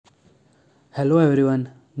Hello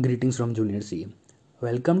everyone, greetings from Junior C.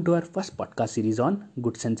 Welcome to our first podcast series on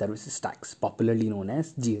Goods and Services Tax, popularly known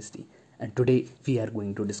as GST. And today we are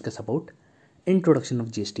going to discuss about introduction of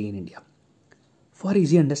GST in India. For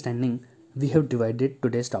easy understanding, we have divided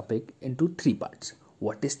today's topic into three parts.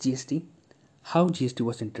 What is GST? How GST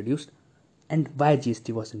was introduced? And why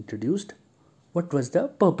GST was introduced? What was the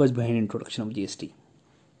purpose behind introduction of GST?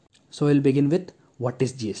 So we'll begin with what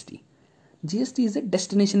is GST. GST is a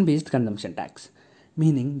destination based consumption tax,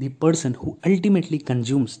 meaning the person who ultimately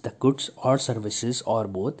consumes the goods or services or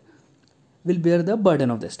both will bear the burden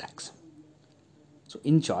of this tax. So,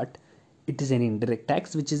 in short, it is an indirect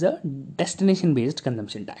tax which is a destination based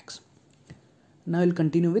consumption tax. Now, we'll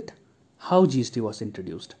continue with how GST was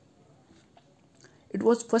introduced. It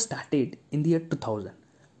was first started in the year 2000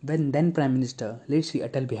 when then Prime Minister late Sri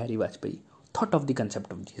Atal Bihari Vajpayee thought of the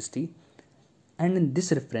concept of GST, and in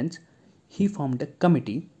this reference he formed a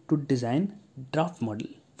committee to design draft model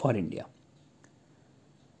for India.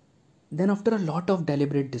 Then after a lot of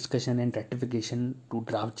deliberate discussion and ratification to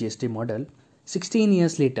draft GST model, 16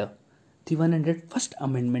 years later, the 101st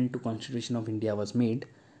Amendment to Constitution of India was made,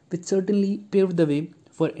 which certainly paved the way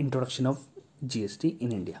for introduction of GST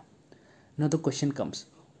in India. Now the question comes,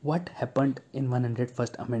 what happened in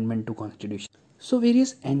 101st Amendment to Constitution? So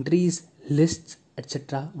various entries, lists,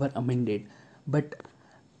 etc. were amended, but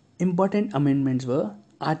important amendments were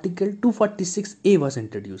Article 246A was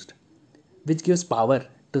introduced, which gives power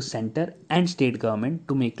to center and state government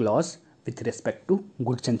to make laws with respect to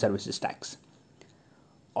goods and services tax.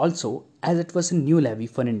 Also, as it was a new levy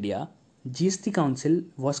for India, GST Council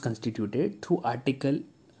was constituted through Article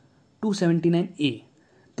 279A,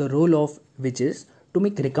 the role of which is to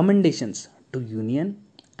make recommendations to union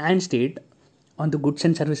and state on the goods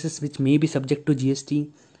and services which may be subject to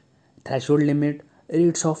GST, threshold limit,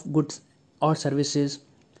 rates of goods or services,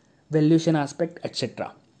 valuation aspect,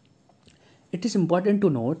 etc. It is important to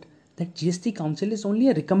note that GST Council is only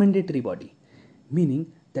a recommendatory body,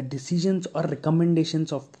 meaning that decisions or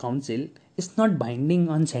recommendations of council is not binding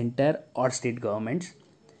on center or state governments.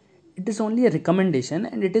 It is only a recommendation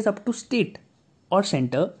and it is up to state or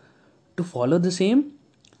center to follow the same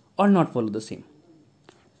or not follow the same.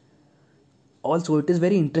 Also, it is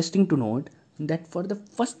very interesting to note that for the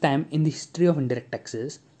first time in the history of indirect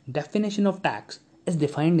taxes, definition of tax is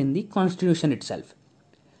defined in the constitution itself.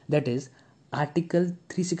 That is, Article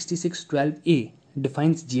 366(12)A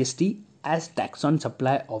defines GST as tax on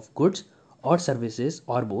supply of goods or services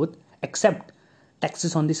or both, except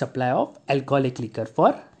taxes on the supply of alcoholic liquor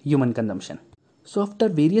for human consumption. So after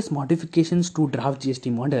various modifications to draft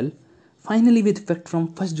GST model, finally with effect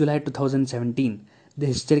from 1st July 2017, the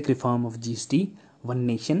historic reform of GST, One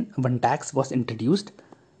Nation, One Tax was introduced,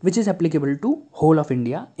 which is applicable to whole of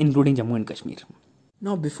India, including Jammu and Kashmir.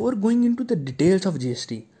 Now, before going into the details of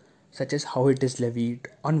GST, such as how it is levied,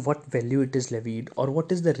 on what value it is levied, or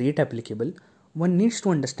what is the rate applicable, one needs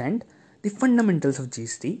to understand the fundamentals of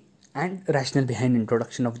GST and rationale behind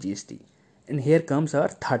introduction of GST. And here comes our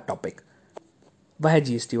third topic. Why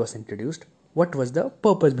GST was introduced? What was the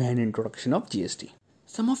purpose behind introduction of GST?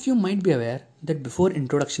 Some of you might be aware that before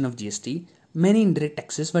introduction of GST, many indirect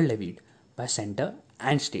taxes were levied by center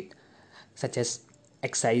and state, such as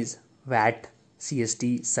excise, VAT,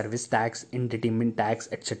 CST, service tax, entertainment tax,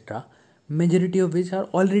 etc., majority of which are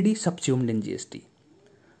already subsumed in GST.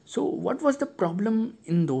 So what was the problem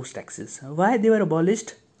in those taxes? Why they were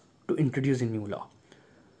abolished to introduce a new law?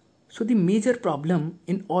 So the major problem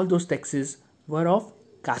in all those taxes were of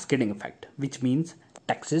cascading effect, which means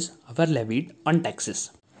taxes were levied on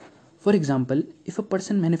taxes. For example, if a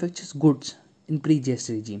person manufactures goods in pre-GST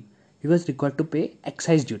regime, he was required to pay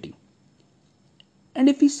excise duty. And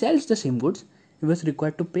if he sells the same goods, he was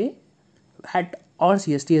required to pay VAT or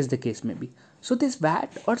CST as the case may be. So this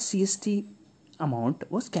VAT or CST amount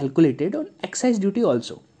was calculated on excise duty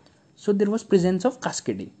also. So there was presence of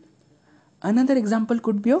cascading. Another example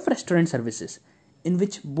could be of restaurant services, in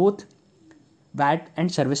which both VAT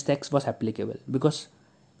and service tax was applicable because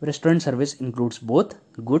restaurant service includes both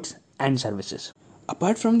goods and services.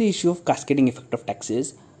 Apart from the issue of cascading effect of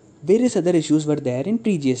taxes, various other issues were there in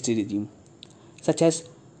pre-GST regime, such as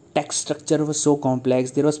tax structure was so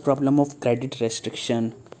complex, there was problem of credit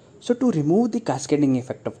restriction. So to remove the cascading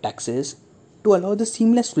effect of taxes, to allow the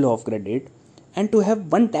seamless flow of credit, and to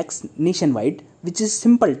have one tax nationwide, which is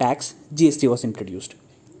simple tax, GST was introduced.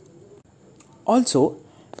 Also,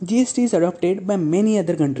 GST is adopted by many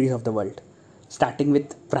other countries of the world, starting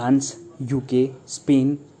with France, UK,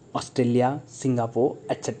 Spain, Australia, Singapore,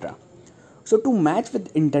 etc. So to match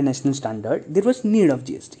with international standard, there was need of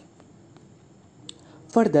GST.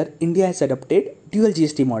 Further, India has adopted dual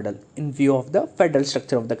GST model in view of the federal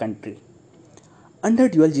structure of the country. Under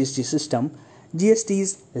dual GST system, GST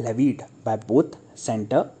is levied by both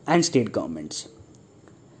center and state governments.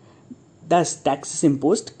 Thus, tax is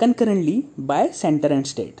imposed concurrently by center and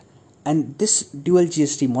state. And this dual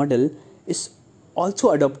GST model is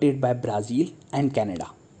also adopted by Brazil and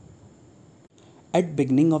Canada. At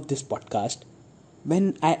beginning of this podcast,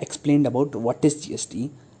 when I explained about what is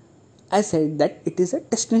GST, I said that it is a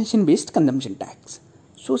destination based consumption tax.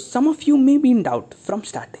 So some of you may be in doubt from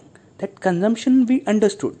starting that consumption we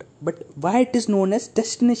understood, but why it is known as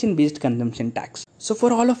destination based consumption tax. So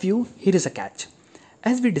for all of you, here is a catch.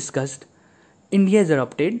 As we discussed, India has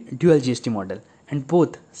adopted dual GST model and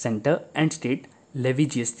both center and state levy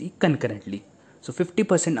GST concurrently. So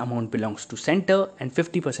 50% amount belongs to center and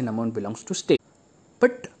 50% amount belongs to state.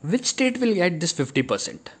 But which state will get this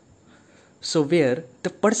 50%? So where the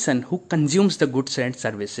person who consumes the goods and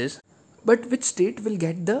services, but which state will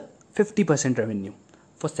get the 50% revenue?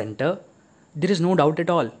 For center, there is no doubt at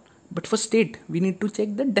all. But for state, we need to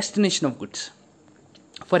check the destination of goods.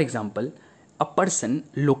 For example, a person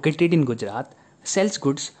located in Gujarat sells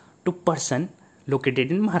goods to person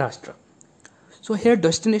located in Maharashtra. So here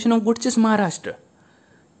destination of goods is Maharashtra.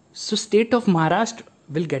 So state of Maharashtra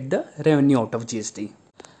will get the revenue out of GST.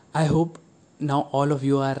 I hope now all of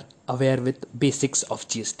you are aware with basics of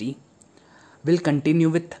GST. We'll continue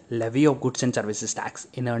with levy of goods and services tax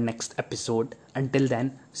in our next episode. Until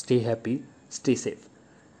then, stay happy, stay safe.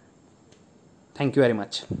 Thank you very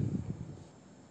much.